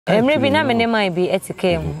Maybe na me might be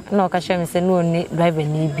etiquette. No, Kasham said no driver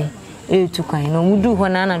need be. To kind. No, we do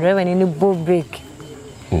one and driver in the boat break.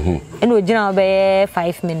 And we general be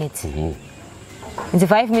 5 minutes. It's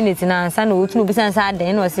 5 minutes now, and son would be sad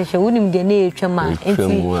then was she wouldn't get near Chama.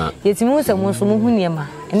 It's most of most Muhuniama.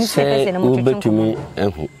 And say, over to me,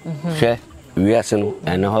 share, we are son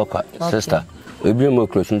and a hawker, sister. We'll be more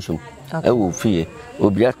close. I will fear, will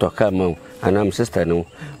be at Tokamo, and I'm sister no.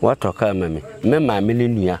 What Toka, mammy? Mamma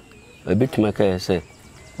millionaire. A bit to my care say,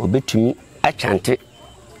 or bit to me, I chant it.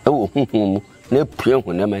 Oh, no pure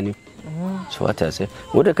when money. So what I say,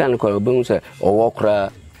 what I can call a bones or walk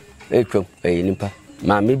a nimpa.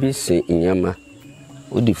 Mammy be say in Yama.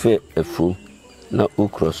 Would defer a fool, not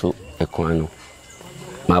Ukroso, a quano.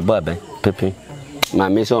 My barber, Peppy, my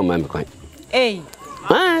miss or mammy quite. Eh,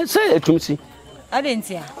 I say it to me. I didn't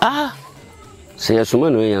see. Ah, say a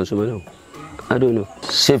summon way and summon. I don't know.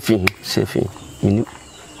 Safing. You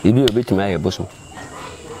be a bit to my bosom.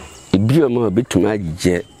 It be a more bit to my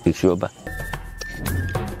jet in Shoba.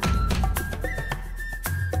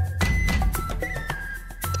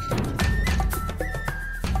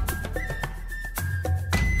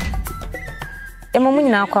 The moment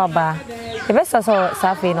now call bar. The best also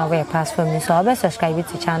Safi no way pass for me, so I best subscribe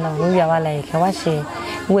to the channel. We are like watch it.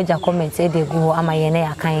 We just comment say they go am I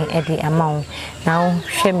a kind the amount. Now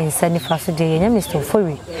share me send first day and Mr.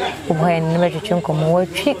 Fury. When never to chunk on more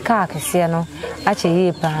trick car no.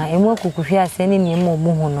 Actually pa and more could hear sending you more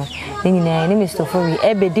muhono. Then Mr. Fury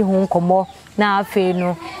ebedi home come now fail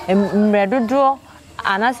no and red draw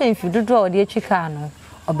and I say if you do draw the chicano.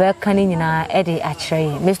 Obe kanin na ede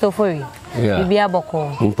achre Mr. Fury bibia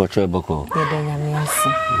boko mpoche boko ye de nyamiasi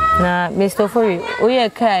na Mr. Fury oye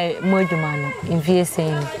kai moduma no invie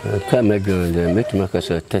ka medjo de make make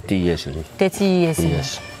 30 years 30 years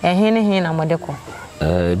yes he na modeko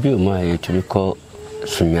bi o ma ye tumi ko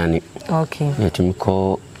sunyani okay ye tumi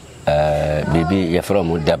ko baby ye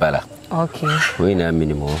from Dabala okay we na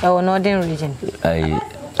minimum northern region I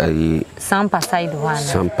Sampa side one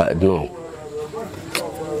Sampa no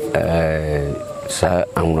sa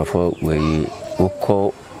angrofo we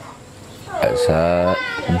uko sa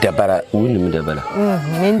Dabara unim Dabara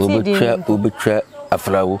ubitwa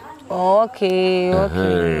aflawo okay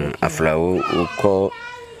aflawo uko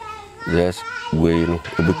yes we no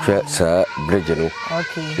ubitwa sa bridge no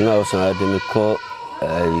okay now so dem ko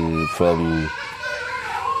from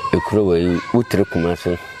Ekrowe utre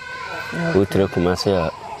kumase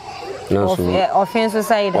now so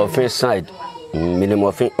offense side minimum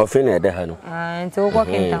of in the Hano. And so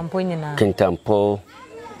walking tampoina. Kentampo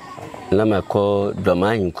Lama call the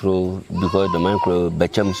mine crew because the mine crew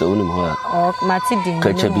Bachams only more. Oh, Matidi.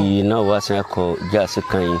 Kachabi now was I call just a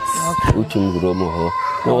kind Utum Gromo.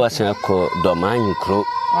 No was I call the mine crew.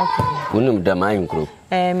 Unum the mine crew.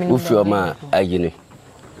 Uffioma Agini.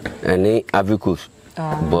 And a Avicus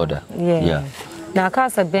border. Yeah. Now,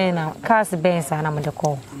 Casa Ben, Casa Ben, and I'm the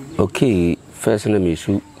call. Okay, first name is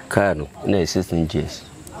Cano, no 16 years.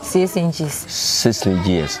 16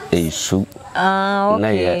 years, a soup. Ah,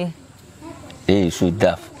 okay. A soup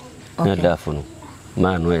daff. No daffo.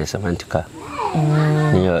 Man, where is a mantica?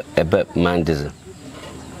 Near a bed man desert.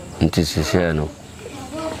 Anticipano.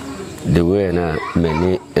 The way now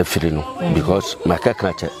many efferino because my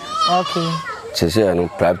catcher. Okay. Cesano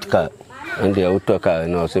private car and the auto car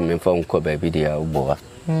and also me phone call baby the boy.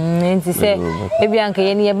 And to say, maybe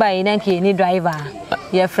Uncle nearby, any driver.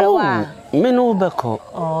 Yeah, from me no backo.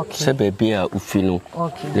 Okay. Say baby, Ufino.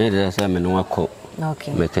 Okay. There's a man call.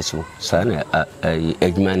 Okay. Make us son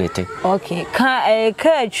a humanity. Okay. Can't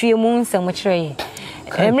a tree moon so much ray.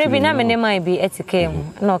 Maybe na me might be etiquette.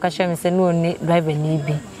 No, Kasham said no driver need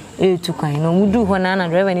be. To kind. No, we do one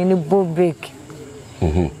and driver in the boat break.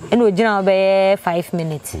 And we general be 5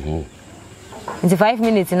 minutes. It's 5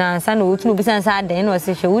 minutes now, and son would be sad then was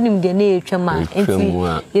she wouldn't get near Chama.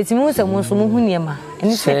 It's most of most Muhuniama.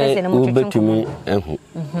 And say, over to me,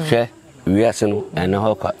 share, we are son and a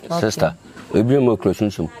hawker, sister. We'll be more close.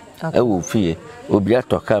 I will fear, will be at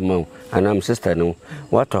Tokamo, and I'm sister no.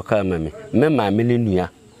 What Toka, mammy? Mamma millionaire.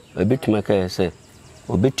 A bit to my care say,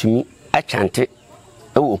 or bit to me, I chant it.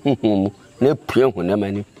 Oh, no pure when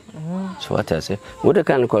money. So what I say, what I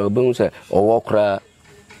can call a bones or walk a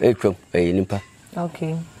nimpa.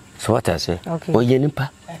 Okay. So what I say? Okay. O yenimpa.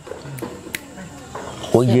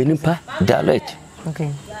 O yenimpa dialect.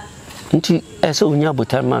 Okay. Nti ese unya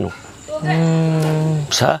botamano.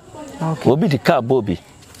 Sa. Okay. Obi di car Bobby.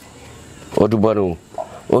 Odubano.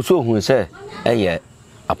 Also hu say eye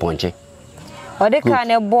aponche. O de car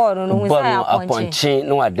na board no hu say aponche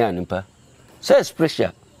no adan nimpa. Say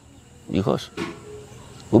special because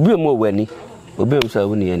obi mo wani obem so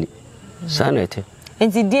woni ani sanete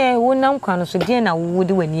enti die wonam kwa no so die na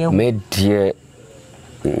wodi wani ehu me die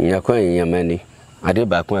nyakwan yamani ade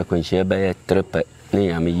ba kwa kwanhia ba ye trepe ne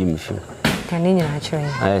yame yimfi kan ni nyina chere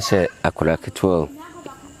I say akura ketwo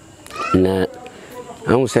na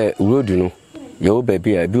amu say road no yo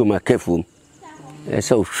baby a bi o ma careful e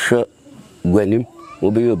say o hwe gwanim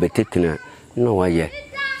obi yo betekina no waye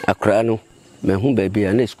akura no me hu baby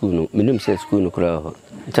a na school no minim say school no kura ho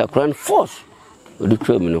ta akura force o di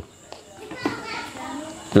twa mi no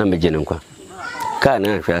na me jene nkwa ka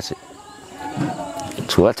na ahwe ase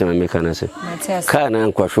tuwate me meka na se ka na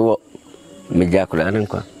nkwa hwo me ja akura na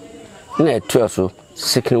nkwa na etu so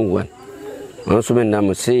second one onso me na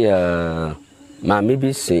mo se ya ma me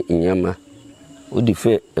bi se nyama odi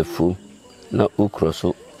fe efu na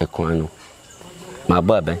okroso ekwan no ma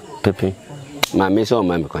ba ben pepe ma me se o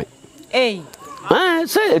ma me kwan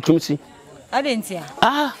say etumsi adentia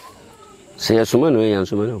say asuma no yan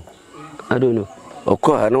suma no I don't know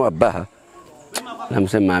okọ ha na wa ba ha na me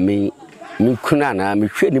se ma me kuna na me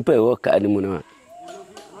hwe nipa e wo ka ni mu na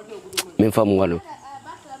me fam wa no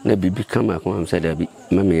na bibi kama kwa am said abi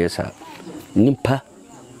mama yesa nipa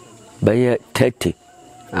baya 30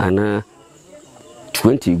 ana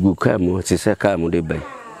 20 gu ka mo se se ka mo de bay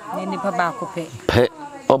ni nipa ba ko pe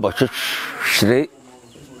obo hwehwere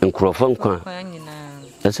nkrofon kwa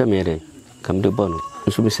asa me de kam de bono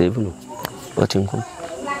nso be save no watin ko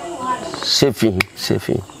sefi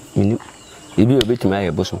minu ibi obetima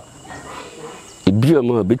aye boso ibi o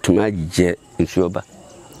ma obetima agije nsu oba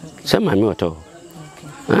se ma me oto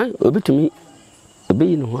obitumi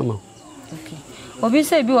obeyi no hama okay obi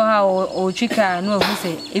se bi wo ha o twika no hu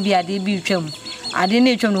se ebi ade bi twam ade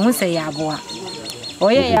na twam no hu se ya aboa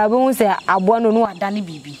oye ya bo hu se aboa no no ada ne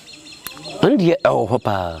bibi ande ho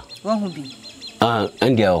pa wo hu bi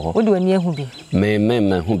ande ho wo de wani hu bi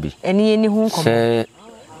me hu bi eni eni hu nkom se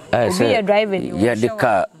obi ya driving ya de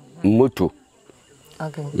ka moto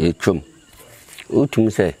okay ye twam otum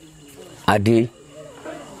se ade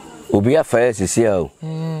obi afa sisi a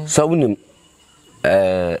so wunim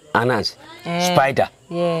anas spider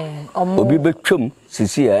obi betwam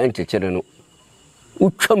sisi a enchechere no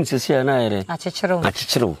utwam sisi a na yere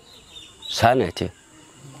achechero sanete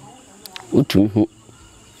utum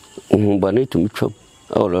hu bane tum twam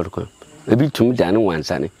awolorko ebi tum dane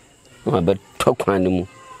wansane ma be tokwan mu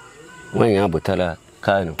wanya abotala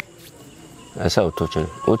kanu asa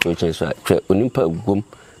otochen so twa onimpa gum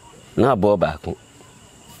na abo baako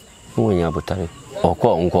wanya botare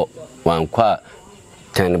okọ wankwa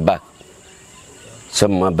turn back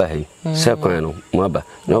some mabai second no maba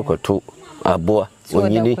na okoto aboa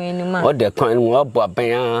onyini o de kwan mu abo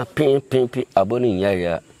aban pin abo ni nya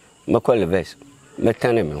ya makole verse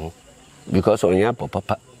metane me ho because onya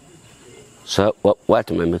papa so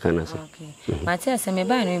what my mechanics okay Matias me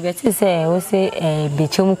ba no be ti say o say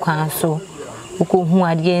bechum kwan so uko hu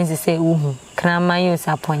ade ense say uhu kraman yo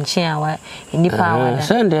sa ponche awa nipa awada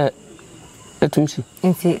sande etumsi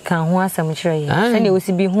nti kan ho asam kire ye sande o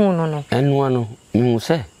si bi hu no no enu ano mi hu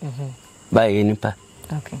say ba ye nipa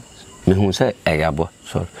okay mi hu say ayabo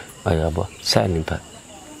sorry ayabo say nipa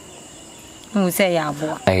hu say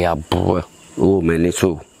ayabo o meni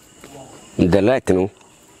so the light no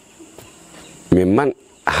me man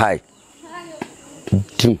high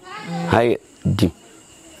dim high dim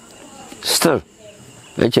still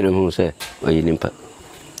actually who say oyi nimpa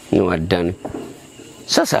no adan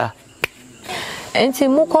sasa enti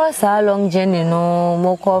mukọ sa long journey no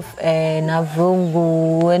mukọ na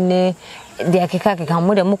vrongo ene de akeka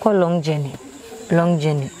mo de mukọ long journey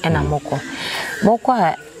ena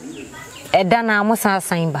mukọ eda na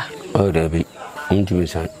amusan ba oh there be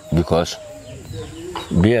intimate because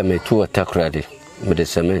be me to attack ready with the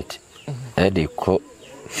cement they call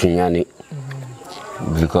finyani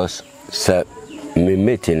because sir me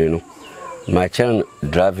meeting no my child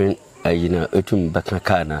driving ayina etum baka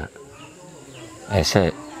car na I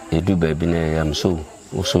say edu baby na am so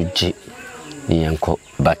ji ni yanko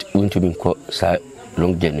but want to be ko sa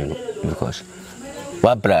long journey no because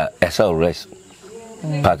wabra esa rest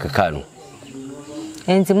park car no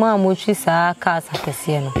enti mo amotwi sa car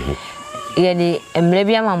sakese no ye de emre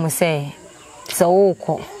bia ma mo say so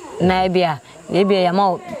woko na bia ya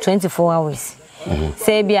ma 24 hours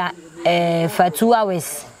say bia for 2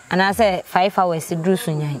 hours and I say 5 hours dru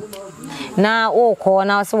sunyan na woko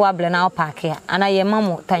na so wable na park ya ana ye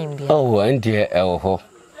mamo time bia oh and there ho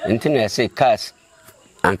enti na say cars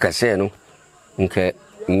ankase no nke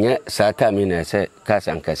nye sa time na say cars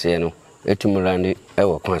ankase no etumurande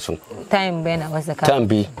ewo kwanso time be na was the car time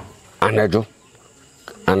bi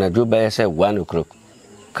anajo ba say 1 o'clock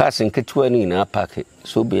cars nketua ni na park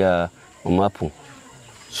so bia omapu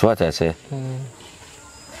so what I say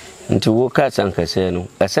nti wo ka sanka say no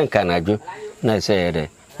asanka na adwo na say de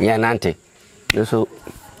ya nante so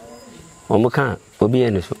omuka obi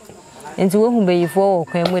ene so nti wo hu beyifo wo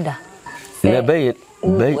kwan mu da na bey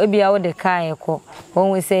ebia wo de kai ko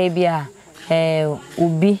won we say bia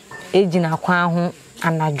obi ejina kwan ho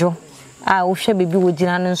anadwo a wo hwe bebi wo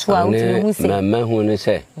jina no so a wo timi hu say ma hu ne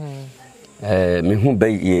say me hu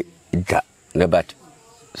bey da na bat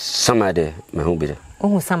samade me hu bi da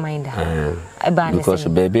hu samainda eba ne because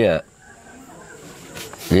baby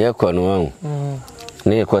ye ko no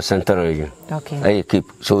ne ko central region I keep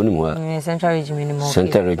so ni mo central region minimum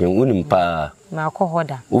central region unim pa ma ko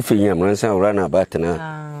hoda u fi nyam ran san rana batna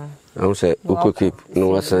am say u ko keep no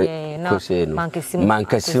wasa ko say no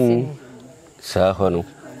mankasim sa hono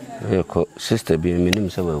ye ko sister bi minim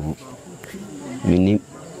sababu minim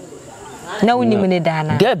na unim ne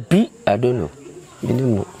dana that be I don't know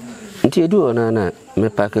minim no nti edu ona na me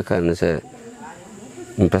pack kan say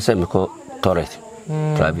mpesa me ko toilet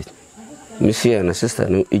private Monsieur and sister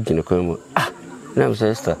no igine ko mo na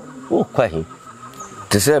sister o kwa hi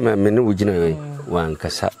te say me no ugine we wan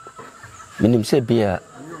kasa minim say bia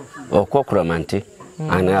o kokora mante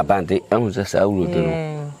ana abande ehun say sa wuro de no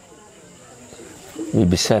mi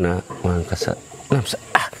bisana wan kasa na say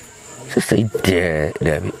sister ide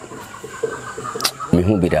dabi mi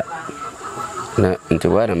hu bida na nti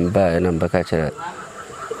wara mba na mbaka chara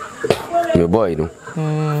me boy no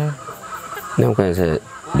na ko say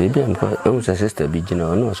baby am say sister bi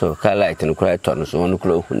gina no so ka light no cry turn so no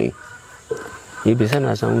kula huni e be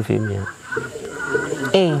sana sam fe mi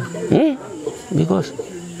because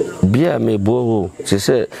bia me bo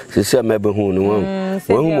se me be hu no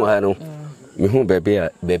wo mu ha no me hu baby a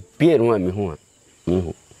baby no me hu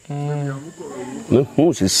me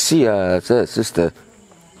hu si sister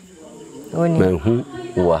me hu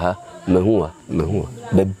wa ha me hu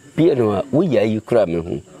baby no wo ya yi kra me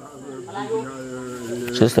hu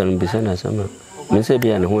sister mbisana sama mense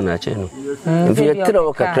bia ne ho na che no mfi etra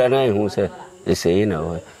wakatra na hu se esei na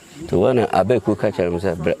wo to wana abeku ka chere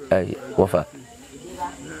mse ai wofa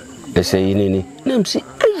esei ni namsi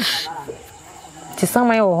ti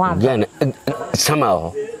sama yo ho am gana sama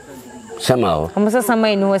ho amsa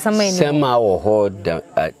sama ni sama ho da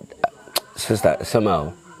sister sama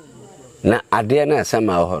ho na ade na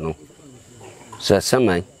sama ho no so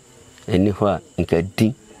sama eni ho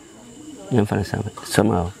nkadi yan fana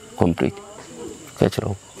somehow complete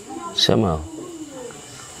catch-up somehow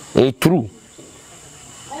true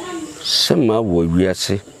somehow we are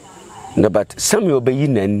say but some obey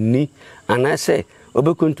nani and I say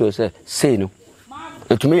obekunto say no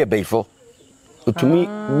etumi e beifo otumi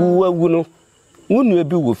wu no wunu e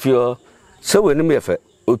bi wo fio so wani me fa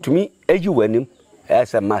otumi ayi wanim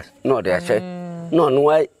as a mass no dey say no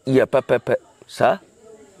why ye pepepe sa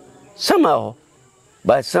somehow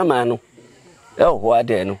but somehow what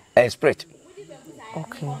there no spirit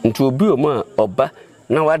okay nti obi o ma oba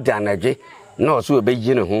na wada anadwe na oso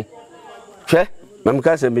obeji ne ho hwe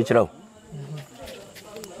mamka se bi kirawo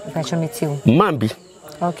mambi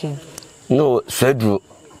okay no swedru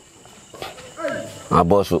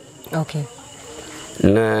aboso okay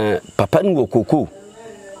na papa nu kokoko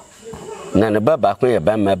na ne baba ko ye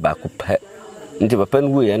ba ma ba ko pa nti papa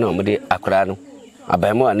nu ye na o de akra no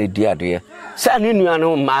abaimo ane di ade sa ne nua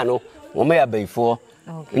no ma no o me abaifo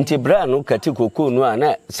nti bra no kati koko no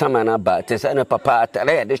ana sama na ba te sa na papa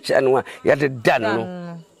atare ya de cha no ya de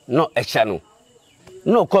dan no e cha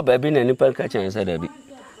no ko ba bi na nipa ka chan sa da bi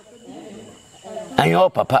ayo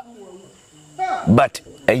papa but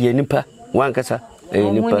aye nipa wan kasa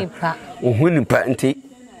aye nipa ohunipa nti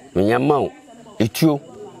nyama etuo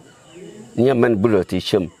nyama n bullet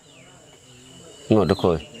sham no de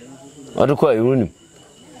ko yunim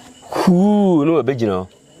hu no be gina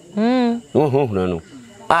no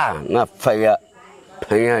na fire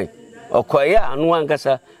panyan okoya anu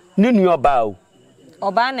ankasa ni nu oba o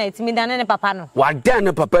oba na etimi dan ne papa no wa dan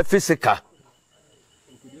ne papa physical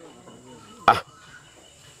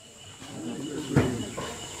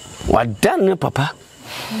wa dan ne papa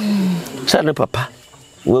sa ne papa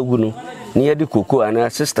wagu no ni yedi koko ana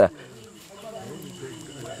sister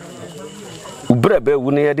ubra be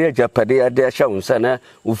wu ne yedi ajapade ade ahya unsa na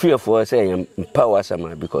ufiefo say yam power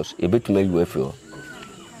sama because e betuma yu afio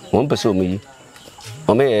won pese o meyi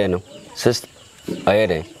o me no sister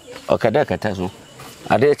ayede okada kata so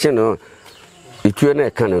ade che no ituo na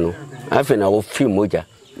kan no afi na wo fi moja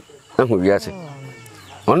ahu wiase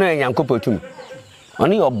ono enyankopo tumi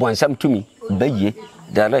oni obonsam tumi baye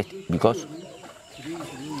direct because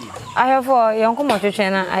I have for young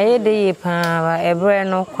Mochena, I had the pa, ebre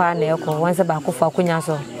no qua neco, once about Kufa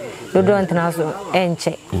Cunyaso. dodo ntena so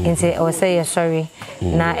enche nti o say ye sorry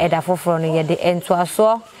na eda foforo no ye de ento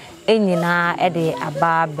aso enyina ede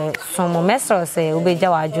aba be somo mesro say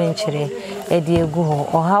obeja wa adwo nkyere ede egu ho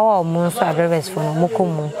ohawa o mo nso drivers for no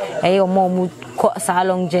mokomu eye o mo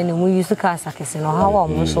salon journey mu use car sakese no ohawa o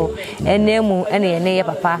mo so enemu ene ye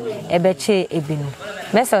papa ebeche ebinu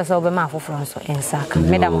mesro say obema foforo nso ensaka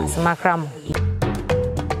medam asmakram